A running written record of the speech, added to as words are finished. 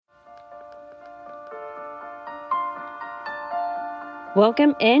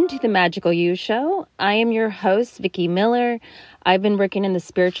Welcome into the Magical You Show. I am your host, Vicki Miller. I've been working in the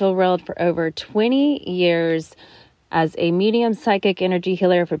spiritual world for over 20 years as a medium psychic energy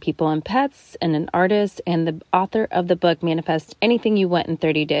healer for people and pets, and an artist and the author of the book, Manifest Anything You Want in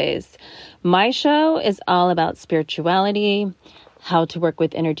 30 Days. My show is all about spirituality, how to work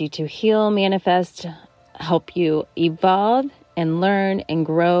with energy to heal, manifest, help you evolve and learn and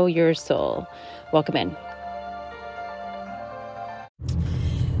grow your soul. Welcome in.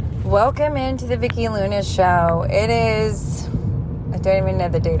 Welcome into the Vicki Luna Show. It is, I don't even know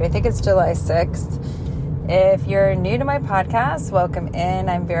the date. I think it's July 6th. If you're new to my podcast, welcome in.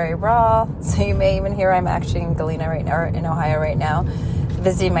 I'm very raw, so you may even hear I'm actually in Galena right now, or in Ohio right now,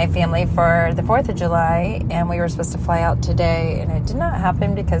 visiting my family for the 4th of July, and we were supposed to fly out today, and it did not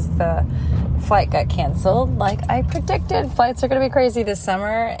happen because the flight got canceled. Like I predicted, flights are going to be crazy this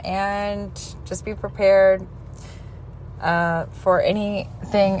summer, and just be prepared for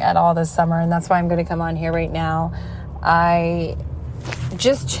anything at all this summer, and that's why I'm going to come on here right now. I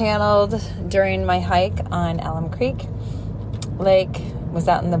just channeled during my hike on Alum Creek Lake. Was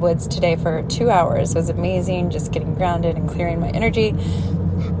out in the woods today for 2 hours. It was amazing, just getting grounded and clearing my energy.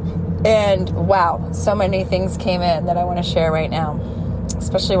 And wow, so many things came in that I want to share right now,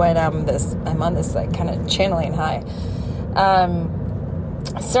 especially when I'm on this like kind of channeling high.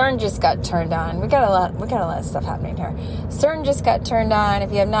 Cern just got turned on. We got a lot of stuff happening here. Cern just got turned on.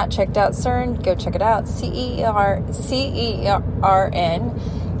 If you have not checked out Cern, go check it out. CERN.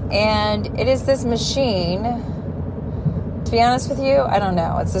 And it is this machine. To be honest with you, I don't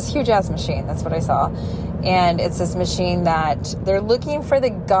know. It's this huge ass machine. That's what I saw. And it's this machine that they're looking for the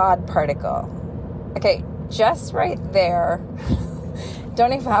God particle. Okay, just right there.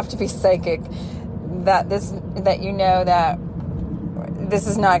 Don't even have to be psychic. That you know that this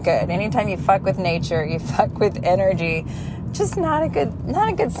is not good. Anytime you fuck with nature, you fuck with energy, just not a good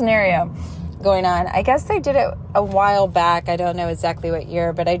scenario going on. I guess they did it a while back. I don't know exactly what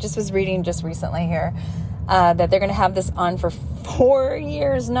year, but I just was reading just recently here that they're going to have this on for 4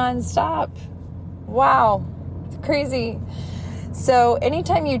 years nonstop. Wow. It's crazy. So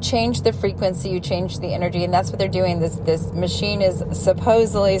anytime you change the frequency, you change the energy, and that's what they're doing. This machine is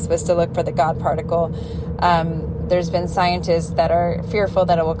supposedly supposed to look for the God particle. There's been scientists that are fearful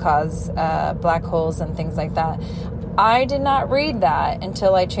that it will cause black holes and things like that. I did not read that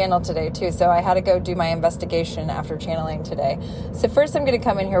until I channeled today too, so I had to go do my investigation after channeling today. So first I'm going to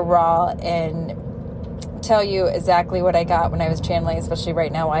come in here raw and tell you exactly what I got when I was channeling, especially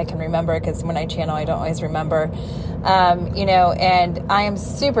right now. I can remember, because when I channel I don't always remember. And I am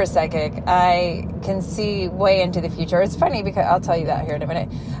super psychic. I can see way into the future. It's funny because I'll tell you that here in a minute.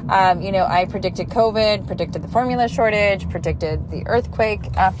 I predicted COVID, predicted the formula shortage, predicted the earthquake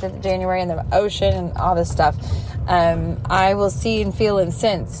after January in the ocean and all this stuff. I will see and feel and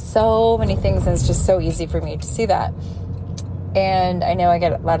sense so many things, and it's just so easy for me to see that. And I know I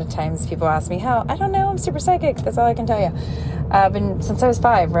get a lot of times people ask me how. I don't know. I'm super psychic. That's all I can tell you. I've been since I was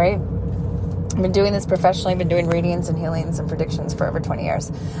 5, right? I've been doing this professionally. I've been doing readings and healings and predictions for over 20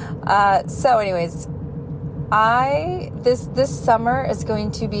 years. So anyways, this summer is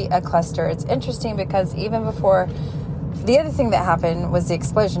going to be a cluster. It's interesting because even before, the other thing that happened was the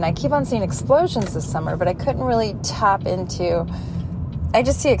explosion. I keep on seeing explosions this summer, but I couldn't really tap into. I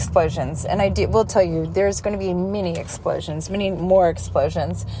just see explosions, and will tell you there's going to be many more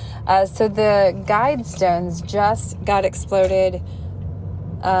explosions. So the guide stones just got exploded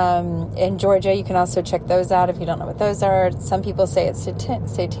in Georgia. You can also check those out if you don't know what those are. Some people say it's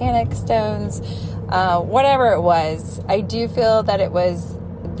satanic stones. Whatever it was, I do feel that it was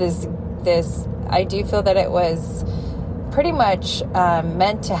this. I do feel that it was pretty much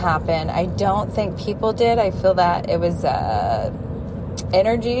meant to happen. I don't think people did. I feel that it was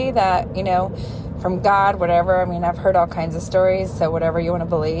energy that, from God, whatever. I mean, I've heard all kinds of stories, so whatever you want to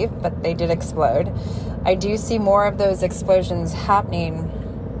believe, but they did explode. I do see more of those explosions happening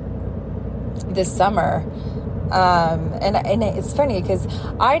this summer. And it's funny because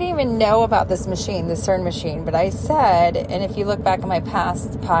I didn't even know about this machine, the Cern machine, but I said, and if you look back at my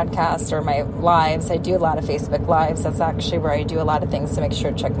past podcasts or my lives, I do a lot of Facebook lives. That's actually where I do a lot of things, so make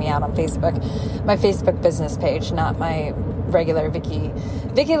sure to check me out on Facebook. My Facebook business page, not my regular Vicki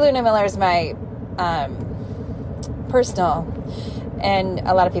Luna Miller is my personal, and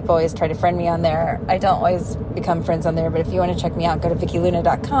a lot of people always try to friend me on there. I don't always become friends on there, but if you want to check me out, go to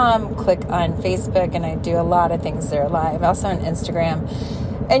VickiLuna.com, click on Facebook, and I do a lot of things there live. Also on Instagram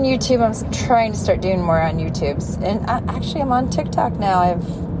and YouTube. I'm trying to start doing more on YouTube's, and I'm on TikTok now. I've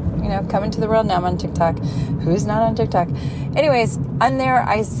come into the world now. I'm on TikTok. Who's not on TikTok? Anyways, on there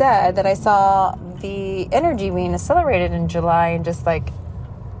I said that I saw the energy being accelerated in July, and just like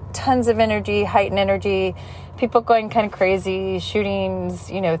tons of energy, heightened energy, people going kind of crazy, shootings,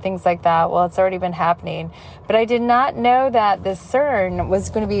 things like that. Well, it's already been happening. But I did not know that this Cern was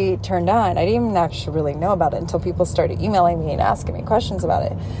going to be turned on. I didn't even actually really know about it until people started emailing me and asking me questions about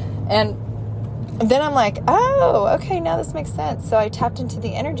it. And then I'm like, oh, okay, now this makes sense. So I tapped into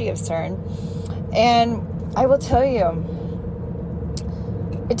the energy of Cern. And I will tell you,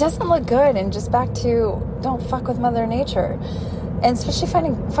 it doesn't look good. And just back to, don't fuck with Mother Nature. And especially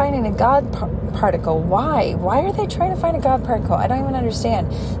finding a God particle. Why? Why are they trying to find a God particle? I don't even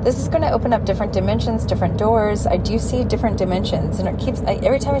understand. This is going to open up different dimensions, different doors. I do see different dimensions. And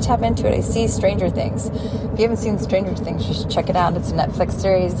every time I tap into it, I see Stranger Things. If you haven't seen Stranger Things, you should check it out. It's a Netflix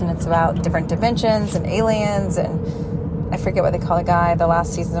series, and it's about different dimensions and aliens. And I forget what they call the guy. The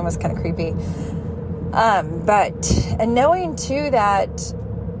last season was kind of creepy. And knowing too that,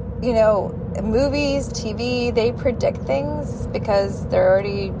 movies, TV, they predict things because they're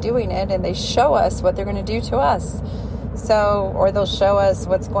already doing it, and they show us what they're going to do to us. Or they'll show us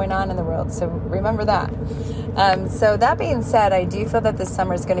what's going on in the world. So remember that. So that being said, I do feel that this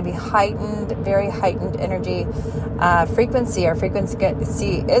summer is going to be heightened, very heightened energy, frequency. Our frequency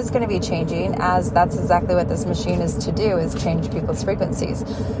is going to be changing, as that's exactly what this machine is to do, is change people's frequencies.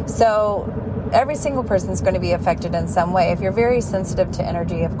 So every single person is going to be affected in some way. If you're very sensitive to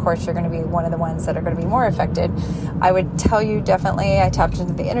energy, of course, you're going to be one of the ones that are going to be more affected. I would tell you, definitely, I tapped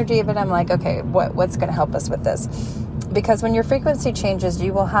into the energy of it. I'm like, okay, what's going to help us with this? Because when your frequency changes,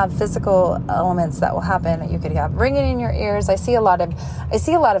 you will have physical elements that will happen. You could have ringing in your ears. I see a lot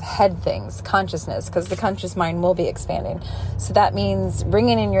of head things, consciousness, because the conscious mind will be expanding. So that means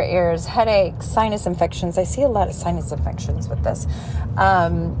ringing in your ears, headaches, sinus infections. I see a lot of sinus infections with this.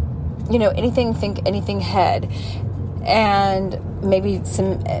 Anything head, and maybe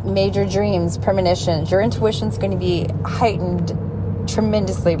some major dreams, premonitions. Your intuition's going to be heightened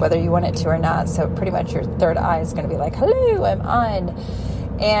tremendously, whether you want it to or not. So pretty much your third eye is going to be like, hello, I'm on.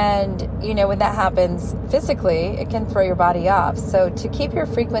 And, when that happens physically, it can throw your body off. So to keep your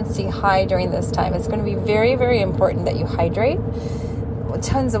frequency high during this time, it's going to be very, very important that you hydrate.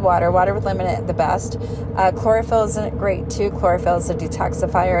 Tons of water with lemon at the best. Chlorophyll is great too. Chlorophyll is a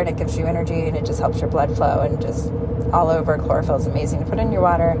detoxifier, and it gives you energy, and it just helps your blood flow, and just all over. Chlorophyll is amazing to put in your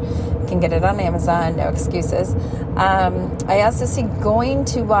water. You can get it on Amazon, no excuses. I also see going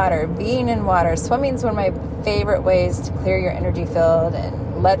to water, being in water. Swimming is one of my favorite ways to clear your energy field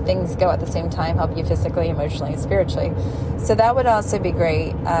and let things go at the same time, help you physically, emotionally, and spiritually. So that would also be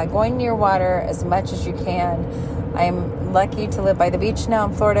great. Going near water as much as you can. I'm lucky to live by the beach now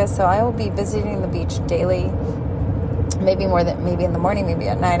in Florida, so I will be visiting the beach daily. Maybe in the morning, maybe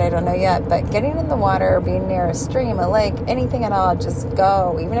at night, I don't know yet. But getting in the water, being near a stream, a lake, anything at all, just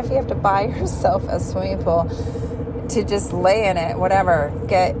go. Even if you have to buy yourself a swimming pool to just lay in it, whatever.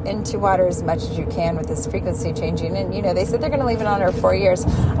 Get into water as much as you can with this frequency changing. And, they said they're going to leave it on there for 4 years.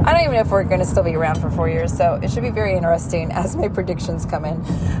 I don't even know if we're going to still be around for 4 years. So it should be very interesting as my predictions come in.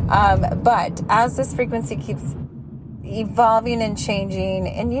 But as this frequency keeps evolving and changing,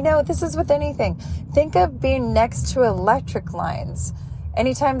 and this is with anything. Think of being next to electric lines.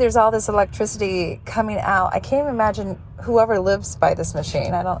 Anytime there's all this electricity coming out, I can't even imagine whoever lives by this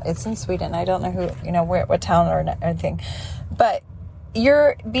machine. It's in Sweden. I don't know who, what town or anything, but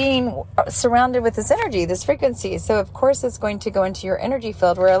you're being surrounded with this energy, this frequency. So of course it's going to go into your energy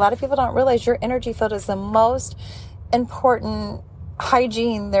field, where a lot of people don't realize your energy field is the most important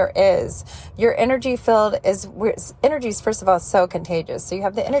hygiene there is. Your energy field energy is, first of all, so contagious. So you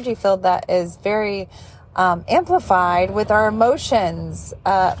have the energy field that is very amplified with our emotions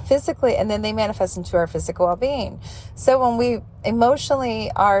physically, and then they manifest into our physical well-being. So when we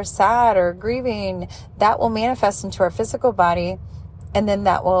emotionally are sad or grieving, that will manifest into our physical body, and then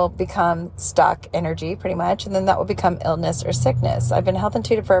that will become stuck energy pretty much, and then that will become illness or sickness. I've been health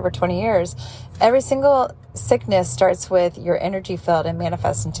intuitive for over 20 years. Every single sickness starts with your energy field and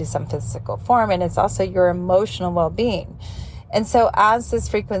manifests into some physical form, and it's also your emotional well-being. And so as this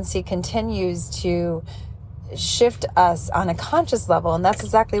frequency continues to shift us on a conscious level, and that's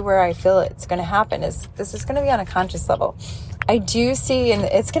exactly where I feel it's going to happen, is this is going to be on a conscious level. I do see, and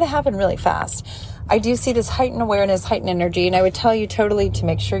it's going to happen really fast, I do see this heightened awareness, heightened energy, and I would tell you totally to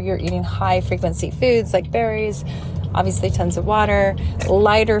make sure you're eating high frequency foods like berries, obviously tons of water,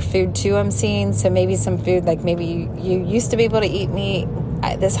 lighter food too I'm seeing. So maybe some food, like maybe you used to be able to eat meat,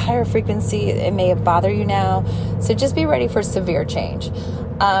 this higher frequency, it may bother you now. So just be ready for severe change.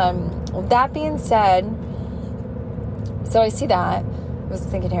 That being said, so I see that. I was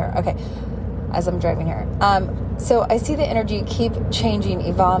thinking here, okay, as I'm driving here. So I see the energy keep changing,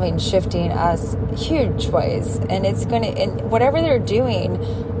 evolving, shifting us huge ways. And it's going to, and whatever they're doing,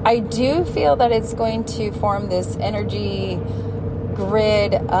 I do feel that it's going to form this energy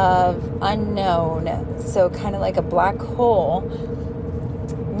grid of unknown. So kind of like a black hole,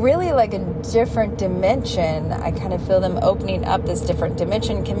 really like a different dimension. I kind of feel them opening up this different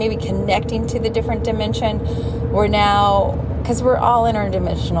dimension, maybe connecting to the different dimension. We're now, because we're all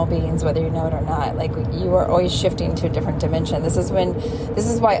interdimensional beings, whether you know it or not. Like, you are always shifting to a different dimension. This is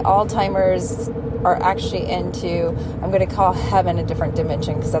why Alzheimer's are actually into, I'm going to call heaven a different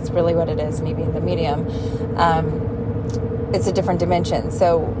dimension, because that's really what it is, me being the medium. It's a different dimension.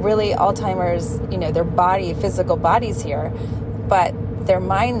 So really, Alzheimer's, their body, physical body's here, but their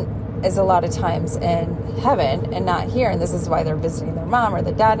mind is a lot of times in heaven and not here. And this is why they're visiting their mom or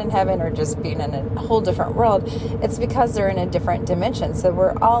the dad in heaven, or just being in a whole different world. It's because they're in a different dimension. So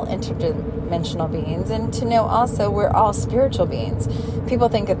we're all interdimensional beings. And to know also, we're all spiritual beings. People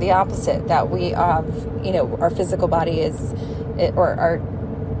think of the opposite, that we have, our physical body is, or our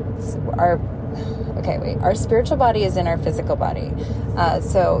spiritual body is in our physical body.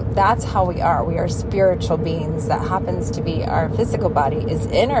 So that's how we are. We are spiritual beings. That happens to be our physical body is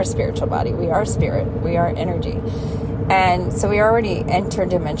in our spiritual body. We are spirit. We are energy. And so we are already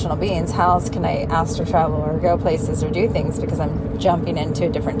interdimensional beings. How else can I astral travel or go places or do things? Because I'm jumping into a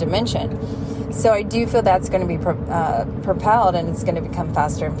different dimension. So I do feel that's going to be propelled, and it's going to become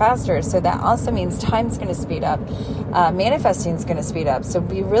faster and faster. So that also means time's going to speed up. Manifesting is going to speed up. So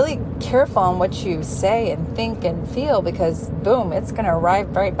be really careful on what you say and think and feel, because boom, it's going to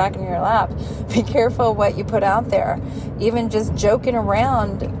arrive right back in your lap. Be careful what you put out there. Even just joking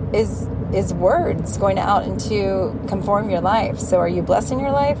around is words going out into conform your life. So are you blessing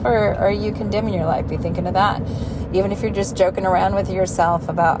your life, or are you condemning your life? Be thinking of that. Even if you're just joking around with yourself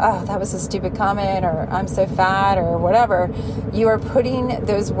about, oh, that was a stupid comment, or I'm so fat, or whatever, you are putting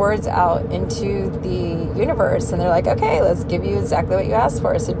those words out into the universe, and they're like, okay, let's give you exactly what you asked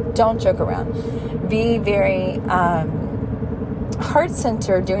for. So don't joke around. Be very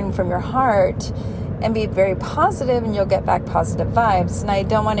heart-centered, doing from your heart, and be very positive, and you'll get back positive vibes. And I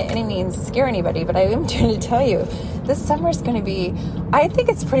don't want to any means scare anybody, but I am trying to tell you, this summer is going to be, I think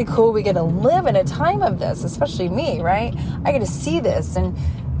it's pretty cool. We get to live in a time of this, especially me, right? I get to see this, and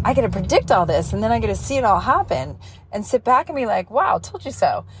I get to predict all this, and then I get to see it all happen and sit back and be like, wow, told you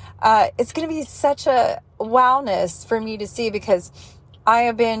so. It's going to be such a wowness for me to see, because I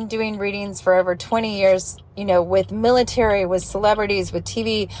have been doing readings for over 20 years, with military, with celebrities, with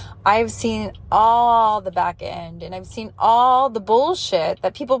TV. I've seen all the back end, and I've seen all the bullshit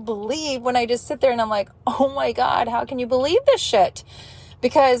that people believe when I just sit there and I'm like, oh my God, how can you believe this shit?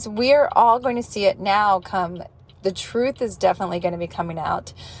 Because we're all going to see it now come. The truth is definitely going to be coming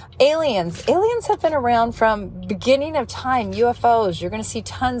out. Aliens have been around from beginning of time. UFOs, you're going to see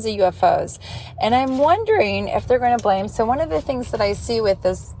tons of UFOs. And I'm wondering if they're going to blame. So one of the things that I see with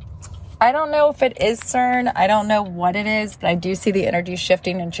this, I don't know if it is Cern. I don't know what it is, but I do see the energy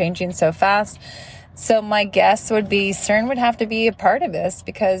shifting and changing so fast. So my guess would be Cern would have to be a part of this,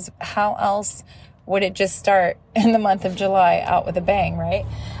 because how else would it just start in the month of July out with a bang, right?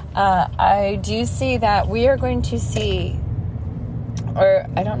 I do see that we are going to see, or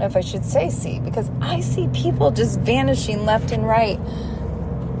I don't know if I should say see, because I see people just vanishing left and right,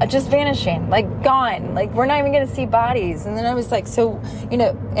 just vanishing, like gone, like we're not even going to see bodies. And then I was like, so,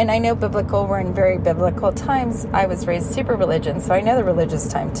 and I know we're in very biblical times. I was raised super religion, so I know the religious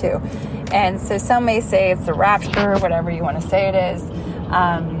time too. And so some may say it's the rapture, whatever you want to say it is.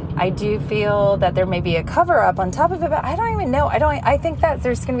 I do feel that there may be a cover up on top of it, but I don't even know. I think that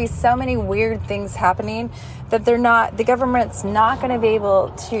there's going to be so many weird things happening that the government's not going to be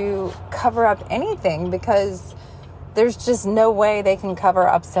able to cover up anything, because there's just no way they can cover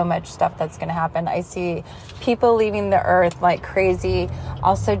up so much stuff that's going to happen. I see people leaving the earth like crazy,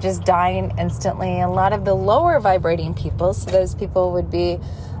 also just dying instantly. A lot of the lower vibrating people, so those people would be,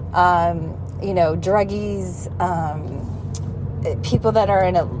 druggies, people that are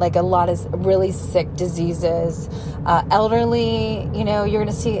in a lot of really sick diseases, elderly, you're going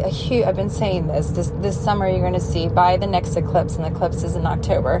to see a huge, I've been saying this summer, you're going to see by the next eclipse, and the eclipse is in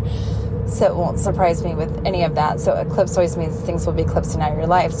October. So it won't surprise me with any of that. So eclipse always means things will be eclipsing out of your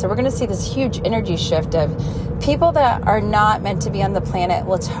life. So we're going to see this huge energy shift of people that are not meant to be on the planet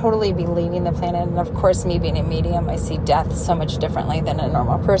will totally be leaving the planet. And of course, me being a medium, I see death so much differently than a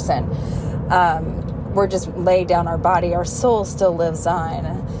normal person. We're just laid down our body. Our soul still lives on,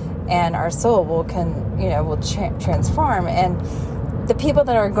 and our soul will transform. And the people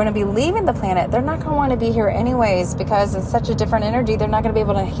that are going to be leaving the planet, they're not going to want to be here anyways, because it's such a different energy. They're not going to be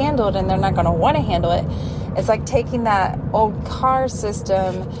able to handle it, and they're not going to want to handle it. It's like taking that old car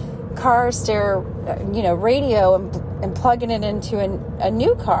stereo, radio and plugging it into a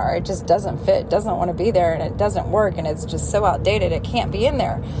new car. It just doesn't fit, doesn't want to be there, and it doesn't work, and it's just so outdated it can't be in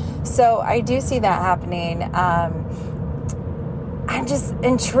there. So I do see that happening. I'm just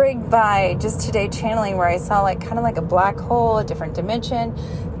intrigued by just today channeling where I saw like kind of like a black hole, a different dimension,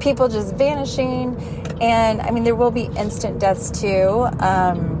 people just vanishing. And I mean, there will be instant deaths too.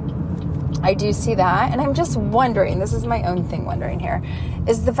 I do see that. And I'm just wondering, this is my own thing wondering here,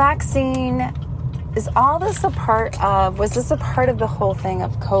 is the vaccine, is all this a part of, was this a part of the whole thing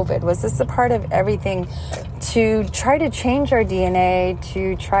of COVID? Was this a part of everything to try to change our DNA,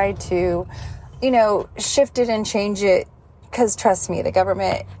 to try to, shift it and change it? Because trust me, the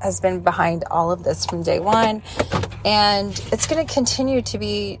government has been behind all of this from day one. And it's going to continue to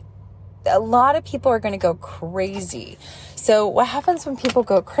be, a lot of people are going to go crazy. So what happens when people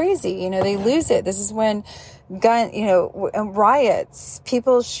go crazy? They lose it. This is when riots,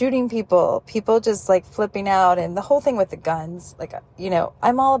 people shooting people just like flipping out, and the whole thing with the guns. Like,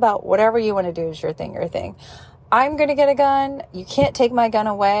 I'm all about whatever you want to do is your thing. I'm going to get a gun. You can't take my gun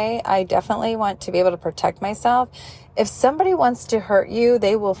away. I definitely want to be able to protect myself. If somebody wants to hurt you,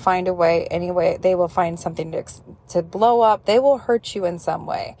 they will find a way anyway. They will find something to blow up. They will hurt you in some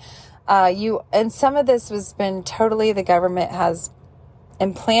way. And some of this has been totally, the government has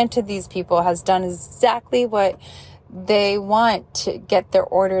implanted these people, has done exactly what they want to get their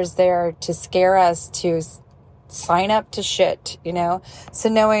orders there to scare us to sign up to shit, So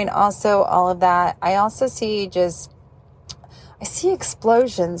knowing also all of that, I also see I see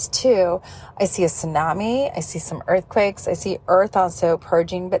explosions too. I see a tsunami. I see some earthquakes. I see Earth also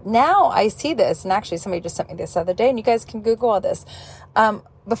purging. But now I see this, and actually somebody just sent me this the other day, and you guys can Google all this.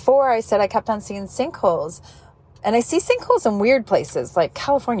 Before I said I kept on seeing sinkholes, and I see sinkholes in weird places like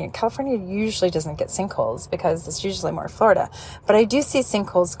California. California usually doesn't get sinkholes because it's usually more Florida. But I do see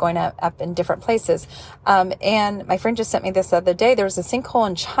sinkholes going up in different places. And my friend just sent me this the other day. There was a sinkhole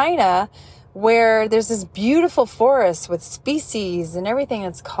in China where there's this beautiful forest with species and everything.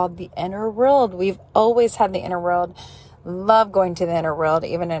 It's called the inner world. We've always had the inner world. Love going to the inner world,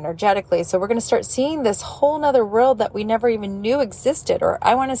 even energetically. So we're going to start seeing this whole nother world that we never even knew existed. Or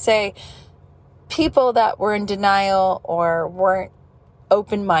I want to say people that were in denial or weren't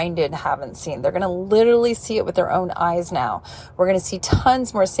open-minded haven't seen. They're going to literally see it with their own eyes now. We're going to see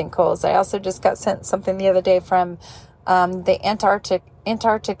tons more sinkholes. I also just got sent something the other day from the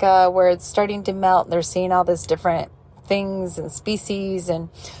Antarctica, where it's starting to melt. They're seeing all this different things and species and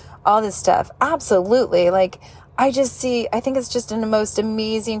all this stuff. Absolutely. I think it's just in the most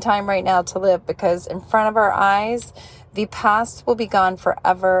amazing time right now to live, because in front of our eyes, the past will be gone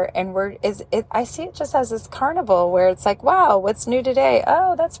forever. And I see it just as this carnival where it's like, wow, what's new today?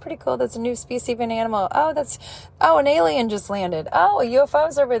 Oh, that's pretty cool. That's a new species of an animal. Oh, an alien just landed. Oh, a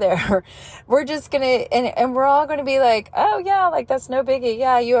UFO's over there. We're just going to, and we're all going to be like, oh yeah, that's no biggie.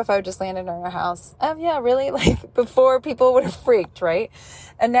 Yeah, a UFO just landed on our house. Oh yeah, really? Before people would have freaked, right?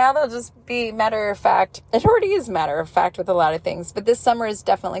 And now they'll just be matter of fact. It already is matter of fact with a lot of things, but this summer is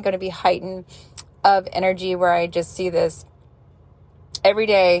definitely going to be heightened of energy, where I just see this every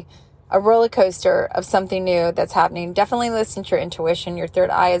day, a roller coaster of something new that's happening. Definitely listen to your intuition. Your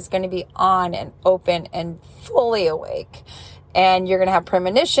third eye is going to be on and open and fully awake. And you're going to have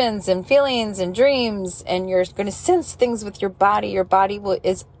premonitions and feelings and dreams, and you're going to sense things with your body. Your body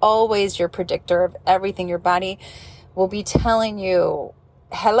is always your predictor of everything. Your body will be telling you,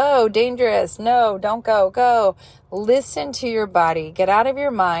 hello, dangerous. No, don't go. Listen to your body. Get out of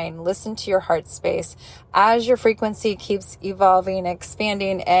your mind. Listen to your heart space as your frequency keeps evolving,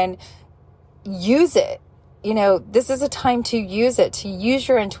 expanding, and use it. This is a time to use it, to use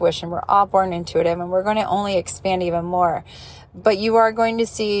your intuition. We're all born intuitive, and we're going to only expand even more. But you are going to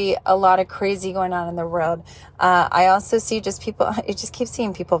see a lot of crazy going on in the world. I also see just people, I just keep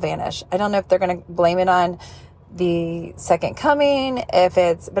seeing people vanish. I don't know if they're going to blame it on the second coming,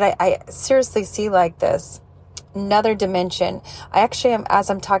 but I seriously see this another dimension. I actually am, as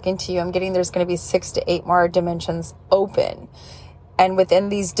I'm talking to you, I'm getting there's going to be 6 to 8 more dimensions open. And within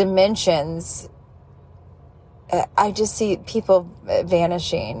these dimensions, I just see people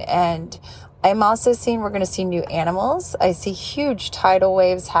vanishing. And I'm also seeing we're going to see new animals. I see huge tidal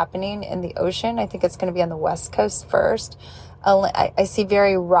waves happening in the ocean. I think it's going to be on the West Coast first. I see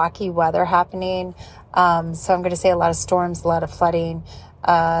very rocky weather happening. So I'm going to say a lot of storms, a lot of flooding.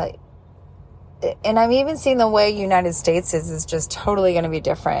 And I'm even seeing the way United States is just totally going to be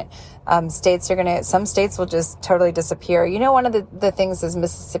different. Some states will just totally disappear. One of the things is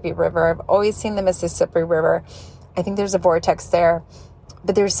Mississippi River. I've always seen the Mississippi River. I think there's a vortex there.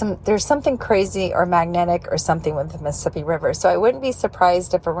 But there's something crazy or magnetic or something with the Mississippi River. So I wouldn't be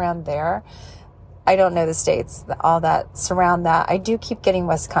surprised if around there, I don't know the states, all that surround that. I do keep getting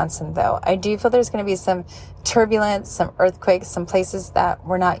Wisconsin, though. I do feel there's going to be some turbulence, some earthquakes, some places that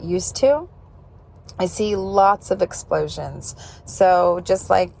we're not used to. I see lots of explosions. So just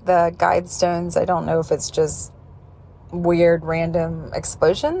like the guide stones, I don't know if it's just weird, random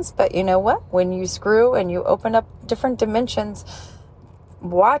explosions. But you know what? When you screw and you open up different dimensions,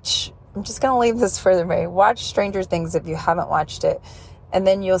 watch, I'm just going to leave this further away. Watch Stranger Things if you haven't watched it. And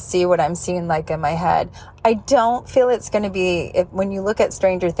then you'll see what I'm seeing like in my head. I don't feel it's going to be, when you look at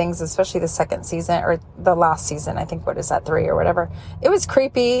Stranger Things, especially the second season or the last season, I think, what is that, 3 or whatever? It was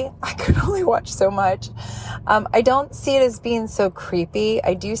creepy. I could only watch so much. I don't see it as being so creepy.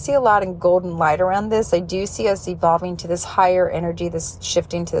 I do see a lot of golden light around this. I do see us evolving to this higher energy, this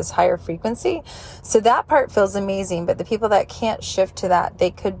shifting to this higher frequency. So that part feels amazing. But the people that can't shift to that,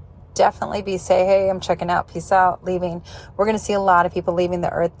 they could definitely be say, hey, I'm checking out, peace out, leaving. We're going to see a lot of people leaving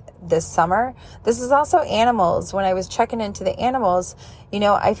the earth this summer. This is also animals. When I was checking into the animals,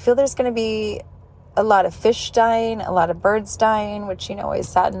 I feel there's going to be a lot of fish dying, a lot of birds dying, which, always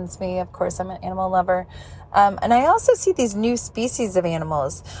saddens me. Of course, I'm an animal lover. And I also see these new species of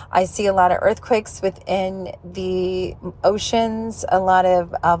animals. I see a lot of earthquakes within the oceans, a lot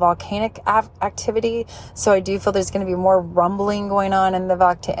of volcanic activity. So I do feel there's going to be more rumbling going on in the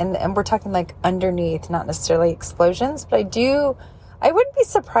and we're talking like underneath, not necessarily explosions. But I wouldn't be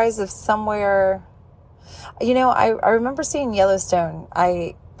surprised if somewhere, I remember seeing Yellowstone.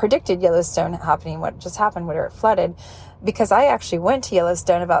 I predicted Yellowstone happening, what just happened, where it flooded. Because I actually went to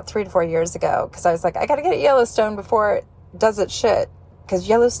Yellowstone about 3 to 4 years ago because I was like, I got to get to Yellowstone before it does its shit. Because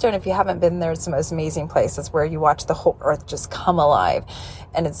Yellowstone, if you haven't been there, it's the most amazing place. It's where you watch the whole earth just come alive.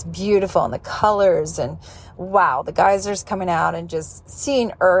 And it's beautiful, and the colors, and wow, the geysers coming out, and just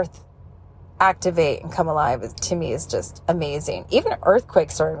seeing earth activate and come alive to me is just amazing. Even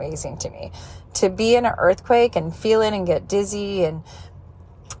earthquakes are amazing to me. To be in an earthquake and feel it and get dizzy and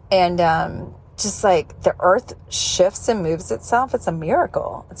just like the earth shifts and moves itself. It's a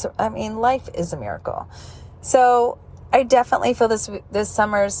miracle. Life is a miracle. So I definitely feel this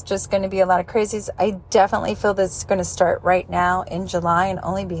summer is just going to be a lot of crazies. I definitely feel this is going to start right now in July and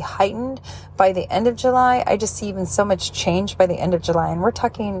only be heightened by the end of July. I just see even so much change by the end of July. And we're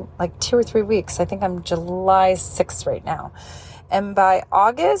talking like 2 or 3 weeks. I think I'm July 6th right now. And by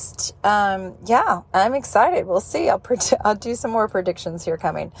August, I'm excited. We'll see. I'll do some more predictions here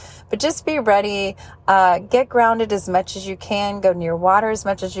coming. But just be ready. Get grounded as much as you can. Go near water as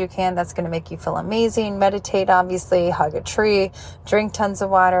much as you can. That's going to make you feel amazing. Meditate, obviously. Hug a tree. Drink tons of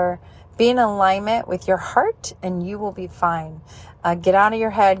water. Be in alignment with your heart, and you will be fine. Get out of your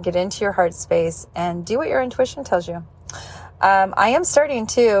head. Get into your heart space. And do what your intuition tells you. I am starting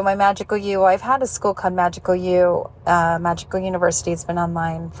too, my Magical You. I've had a school called Magical You, Magical University. It's been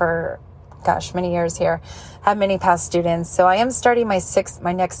online for, many years here. Have many past students. So I am starting my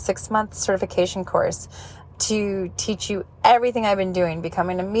next 6-month certification course to teach you everything I've been doing,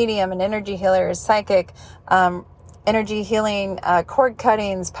 becoming a medium, an energy healer, psychic, energy healing, cord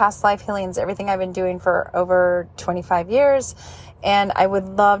cuttings, past life healings, everything I've been doing for over 25 years. And I would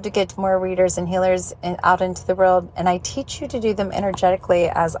love to get more readers and healers out into the world. And I teach you to do them energetically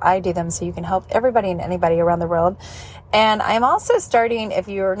as I do them, so you can help everybody and anybody around the world. And I'm also starting, if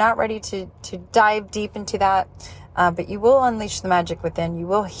you're not ready to dive deep into that, but you will unleash the magic within. You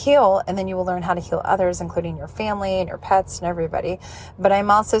will heal, and then you will learn how to heal others, including your family and your pets and everybody. But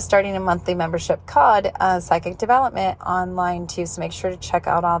I'm also starting a monthly membership called Psychic Development online too. So make sure to check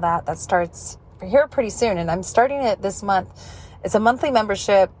out all that. That starts here pretty soon. And I'm starting it this month. It's a monthly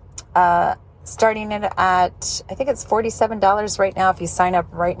membership, starting it at, I think it's $47 right now if you sign up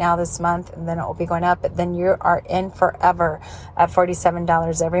right now this month, and then it will be going up. But then you are in forever at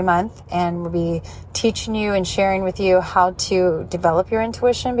 $47 every month. And we'll be teaching you and sharing with you how to develop your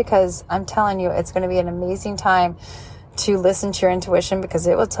intuition, because I'm telling you, it's going to be an amazing time to listen to your intuition, because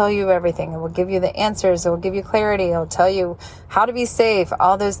it will tell you everything. It will give you the answers. It will give you clarity. It will tell you how to be safe,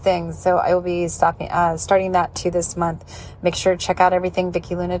 all those things. So I will be starting that too this month. Make sure to check out everything,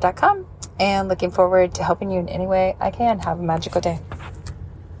 VickyLuna.com, and looking forward to helping you in any way I can. Have a magical day.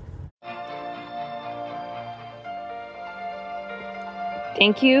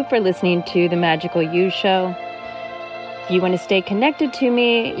 Thank you for listening to The Magical You Show. If you want to stay connected to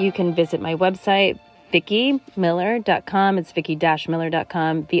me, you can visit my website, VickyMiller.com. It's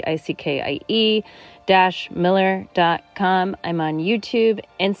Vicky-Miller.com, VICKIE-Miller.com. I'm on YouTube,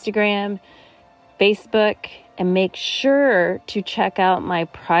 Instagram, Facebook, and make sure to check out my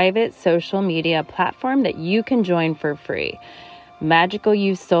private social media platform that you can join for free.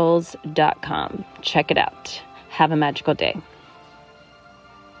 MagicalYouSouls.com. Check it out. Have a magical day.